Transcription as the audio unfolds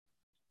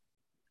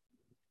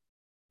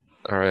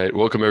All right,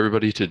 welcome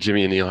everybody to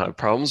Jimmy and Neil Have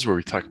Problems, where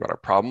we talk about our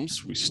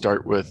problems. We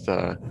start with,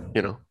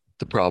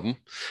 the problem,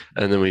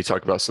 and then we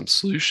talk about some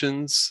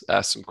solutions,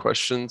 ask some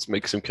questions,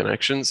 make some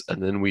connections,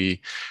 and then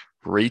we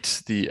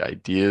rate the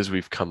ideas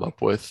we've come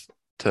up with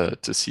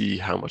to see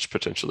how much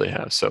potential they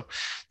have. So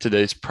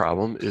today's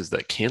problem is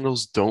that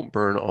candles don't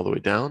burn all the way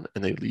down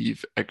and they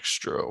leave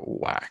extra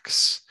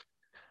wax.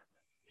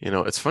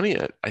 It's funny,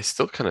 I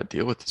still kind of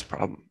deal with this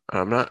problem.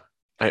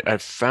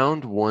 I've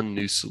found one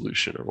new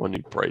solution or one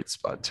new bright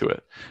spot to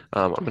it.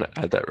 I'm going to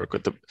add that real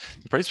quick. The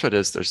bright spot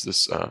is there's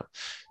this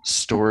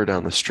store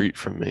down the street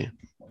from me,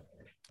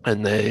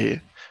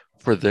 and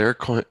for their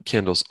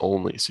candles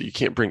only, so you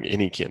can't bring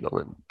any candle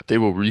in, but they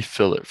will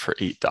refill it for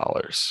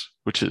 $8,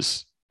 which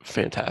is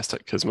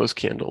fantastic because most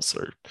candles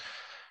are,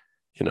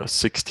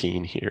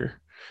 16 here.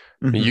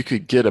 I mean, Hmm. you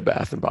could get a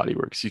Bath and Body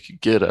Works, you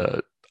could get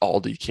a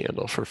Aldi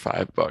candle for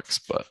 $5,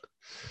 but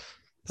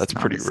It's that's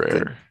not pretty as good.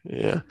 rare.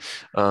 Yeah.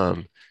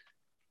 Um,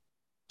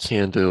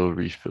 Candle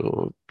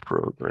refill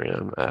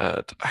program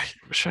I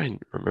wish I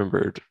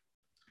remembered.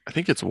 I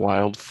think it's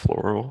Wild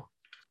Floral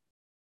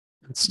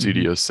in Hmm.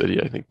 Studio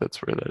City. I think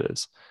that's where that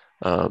is.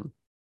 Um,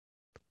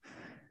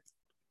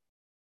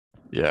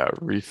 yeah,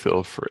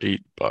 refill for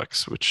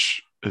 $8,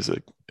 which is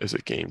a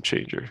game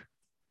changer.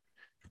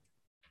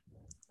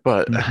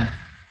 But Hmm.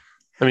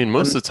 I mean,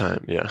 most And of the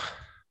time, yeah.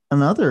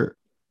 another,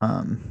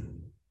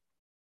 um,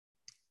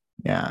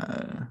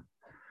 yeah,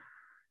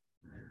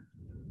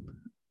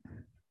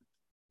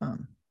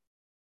 um,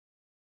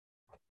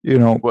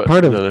 What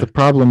part of the another?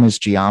 problem is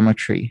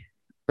geometry,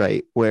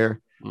 right?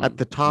 Where at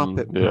the top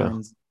it Yeah.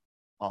 burns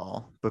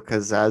all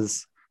because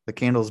as the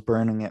candle's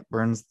burning, it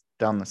burns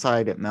down the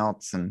side, it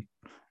melts, and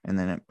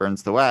then it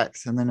burns the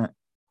wax, and then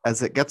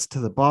as it gets to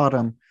the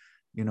bottom,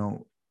 you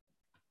know,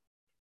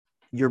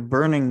 you're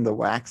burning the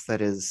wax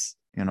that is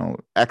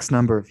X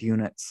number of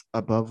units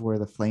above where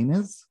the flame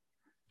is,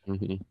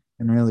 Hmm.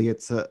 and really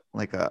it's a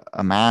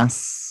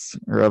mass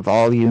or a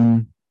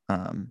volume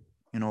um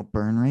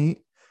burn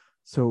rate.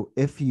 So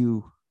if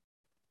you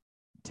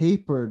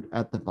tapered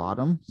at the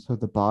bottom, so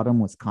the bottom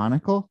was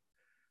conical,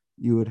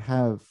 you would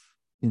have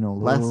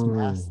less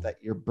mass Oh. that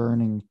you're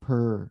burning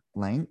per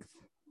length.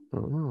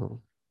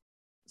 Oh.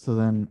 So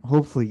then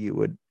hopefully you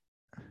would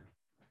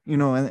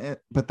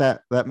but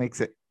that makes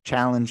it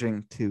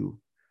challenging to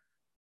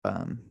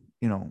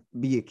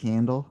be a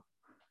candle,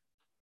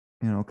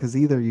 because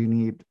either you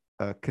need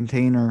a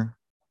container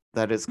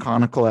that is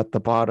conical at the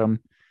bottom,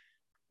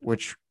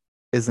 which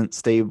isn't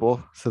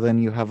stable. So then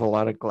you have a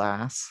lot of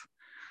glass,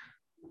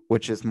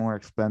 which is more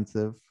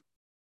expensive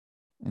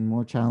and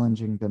more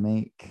challenging to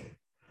make.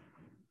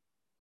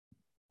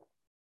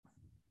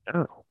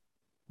 Yeah.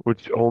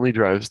 Which only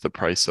drives the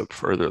price up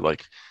further.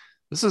 Like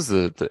this is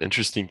the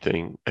interesting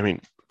thing. I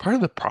mean, part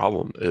of the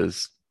problem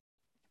is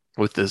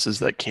with this is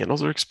that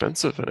candles are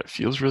expensive and it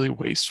feels really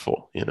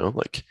wasteful,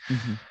 like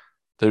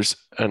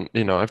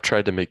Mm-hmm. I've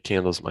tried to make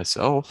candles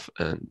myself,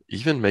 and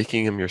even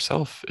making them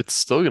yourself, it's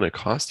still going to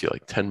cost you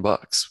like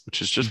 $10,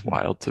 which is just Mm-hmm.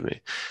 wild to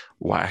me.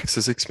 Wax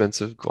is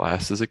expensive,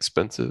 glass is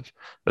expensive,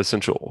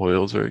 essential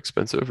oils are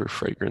expensive, or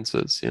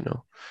fragrances,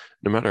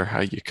 no matter how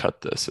you cut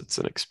this, it's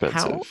an How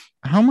expensive.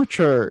 how much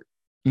are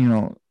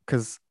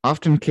because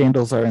often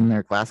candles are in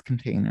their glass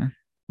container,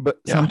 but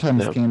Yeah,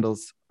 sometimes yeah,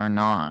 candles are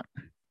not.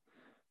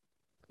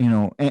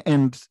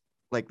 And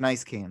like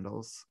nice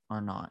candles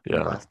are not in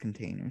yeah, glass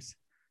containers.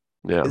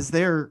 yeah. Is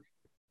there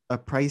a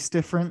price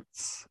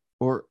difference,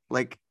 or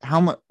like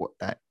how much?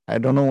 I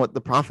don't know what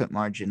the profit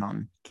margin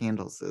on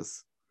candles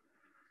is.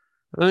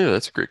 I think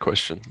that's a great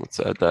question. Let's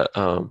add that.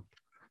 I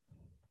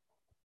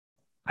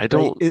Right?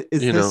 don't,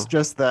 Is this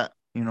just that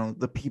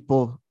the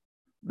people,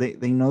 they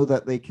know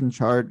that they can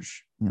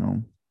charge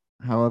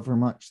however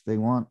much they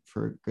want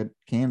for a good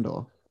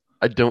candle?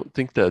 I don't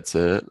think that's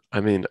it.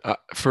 I mean,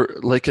 for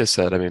like I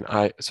said, I mean,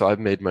 I've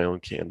made my own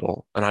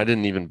candle, and I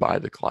didn't even buy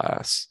the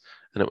glass,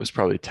 and it was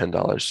probably $10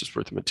 just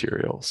worth of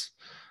materials.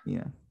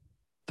 Yeah,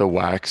 The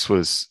wax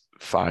was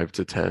 5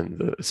 to 10.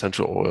 The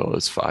essential oil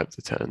is 5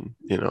 to 10.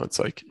 It's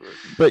like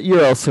but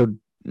you're also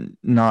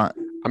not.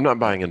 I'm not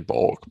buying in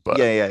bulk, but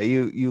Yeah, yeah.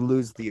 You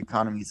lose the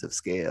economies of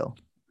scale.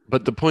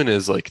 the point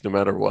is like no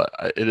matter what,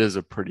 it is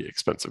a pretty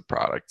expensive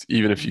product,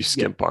 even if you Yeah.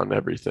 skimp on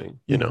everything.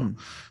 Hmm.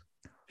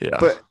 Yeah.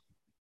 But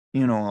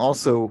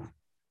also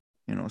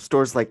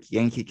stores like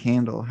Yankee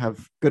Candle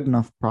have good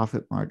enough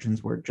profit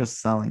margins where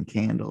just selling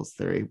candles,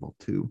 they're able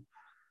to,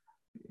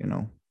 you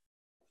know,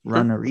 Sure,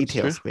 run a that's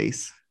retail true.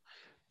 space.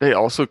 They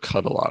also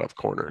cut a lot of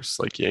corners,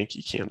 like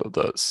Yankee Candle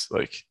does.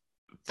 Like,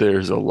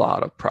 there's a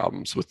lot of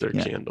problems with their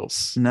Yeah.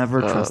 candles.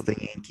 Never trust the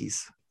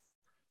Yankees.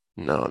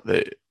 No,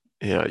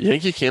 yeah,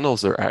 Yankee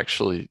candles are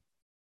actually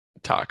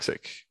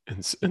toxic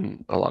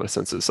in a lot of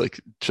senses.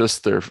 Like,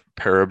 just their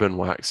paraben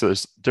wax. So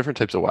there's different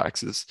types of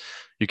waxes.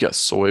 You got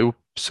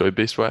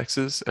soy-based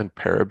waxes and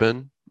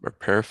paraben or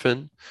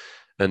paraffin.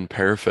 And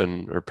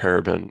paraffin or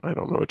paraben, I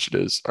don't know which it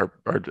is, are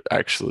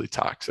actually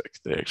toxic.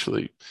 They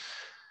actually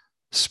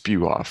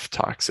spew off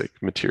toxic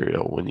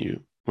material when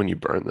you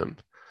burn them.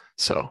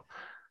 So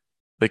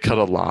they cut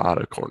a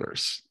lot of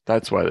corners.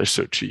 That's why they're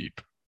so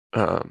cheap.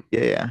 Yeah,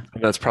 yeah.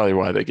 And that's probably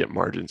why they get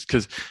margins,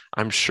 because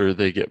I'm sure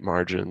they get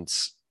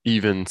margins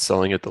even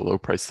selling at the low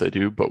price they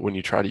do. But when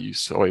you try to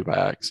use soy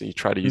wax and you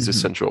try to use Hmm.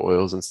 essential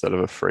oils instead of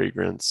a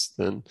fragrance,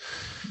 then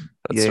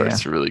that Yeah, yeah.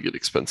 starts to really get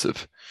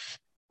expensive.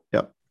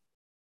 Yep.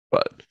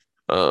 But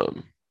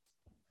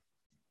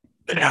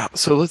yeah,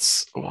 so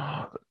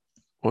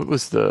what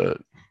was the,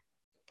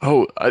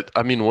 oh,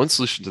 I mean, one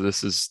solution to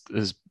this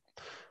is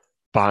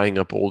buying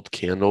up old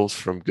candles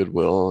from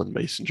Goodwill and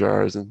mason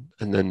jars and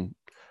then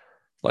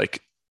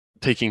like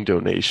taking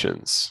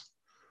donations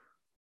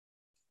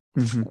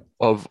Hmm.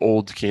 of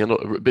old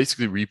candle,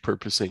 basically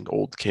repurposing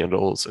old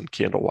candles and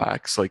candle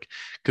wax. Like,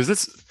 because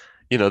this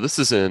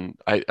is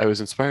I was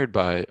inspired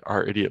by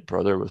Our Idiot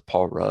Brother with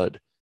Paul Rudd.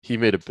 He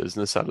made a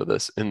business out of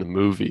this in the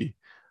movie.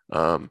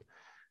 Um,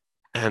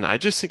 and I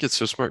just think it's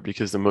so smart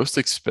because the most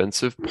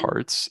expensive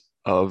parts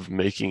of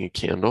making a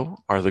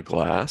candle are the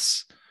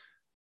glass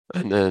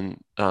and then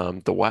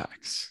the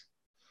wax.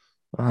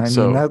 I mean,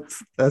 So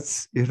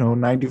that's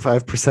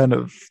 95%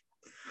 of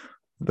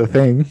the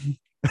thing.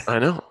 I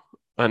know,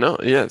 I know.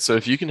 Yeah. So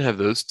if you can have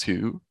those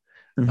two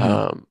Hmm.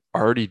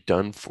 already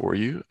done for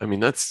you, I mean,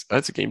 that's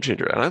a game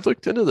changer. And I've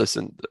looked into this,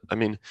 and I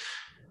mean,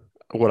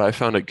 what I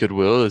found at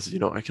Goodwill is,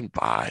 I can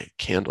buy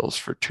candles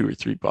for $2 or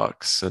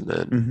 $3, and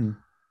then Hmm.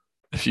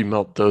 if you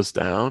melt those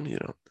down,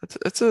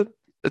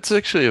 it's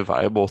actually a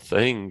viable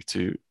thing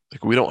to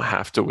like. We don't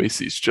have to waste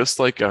these. Just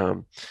like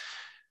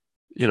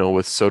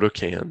with soda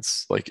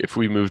cans. Like if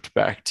we moved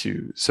back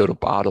to soda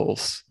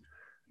bottles,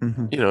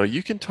 Hmm.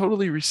 you can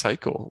totally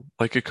recycle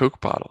like a Coke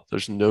bottle.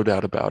 There's no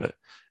doubt about it.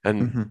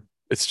 And Hmm.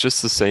 it's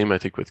just the same, I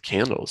think, with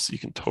candles. You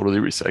can totally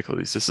recycle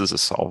these. This is a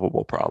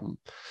solvable problem.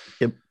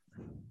 Yep.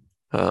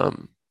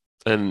 Um,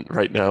 and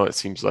right now it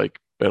seems like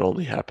it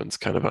only happens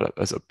kind of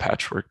as a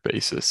patchwork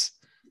basis.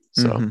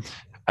 So Hmm.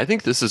 I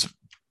think this is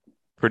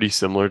pretty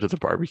similar to the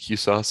barbecue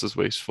sauce is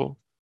wasteful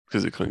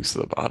because it clings to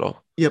the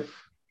bottle, Yep. which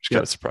is kind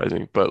of Yep.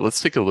 surprising. But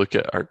let's take a look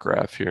at our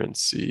graph here and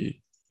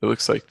see. It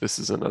looks like this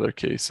is another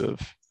case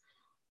of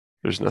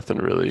there's nothing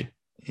really.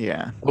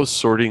 Yeah. Oh,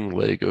 sorting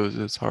Legos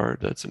is hard.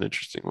 That's an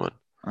interesting one.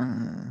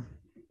 Uh,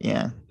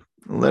 yeah.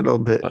 A little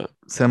bit But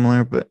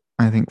similar, but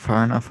I think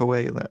far enough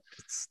away that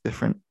it's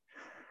different.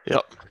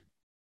 yep.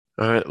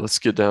 All right, let's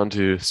get down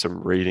to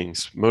some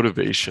ratings.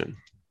 Motivation.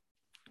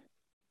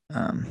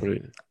 Um, What do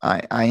you,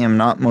 I am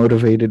not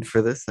motivated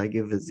for this. I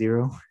give a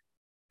 0.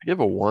 I give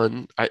a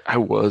one. I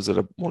was at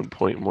a 1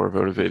 point more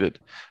motivated,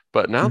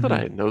 but now that Hmm.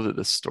 I know that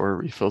the store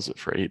refills it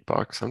for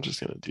 $8, I'm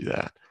just gonna do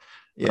that.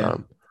 Yeah.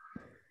 Um,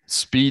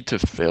 speed to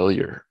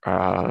failure.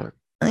 I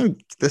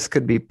think this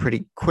could be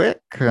pretty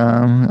quick.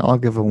 I'll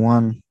give a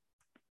 1.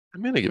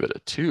 I'm gonna give it a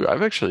two.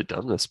 I've actually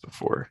done this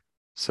before,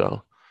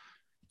 so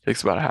it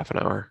takes about a half an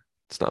hour.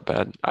 It's not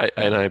bad.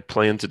 Yeah. I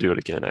plan to do it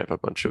again. I have a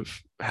bunch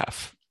of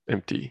half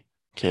empty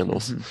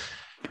candles. Hmm.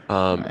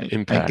 I give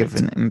Impact.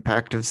 an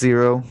impact of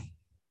 0.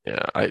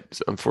 Yeah, I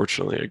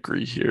unfortunately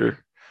agree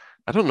here.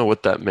 I don't know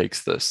what that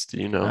makes this. Do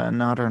you know?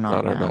 Not or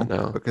not Not or not now,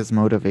 now. because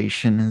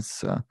motivation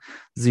is Oh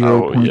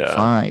yeah,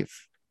 0.5.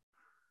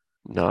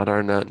 not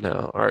or not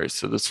now. All right,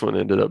 so this one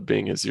ended up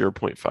being a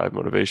 0.5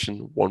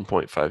 motivation,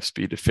 1.5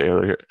 speed to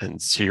failure,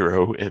 and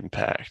zero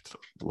impact.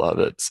 Love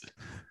it.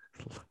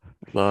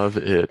 Love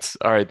it.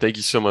 All right, thank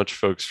you so much,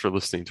 folks, for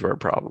listening to our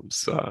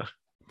problems.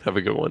 Have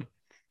a good one.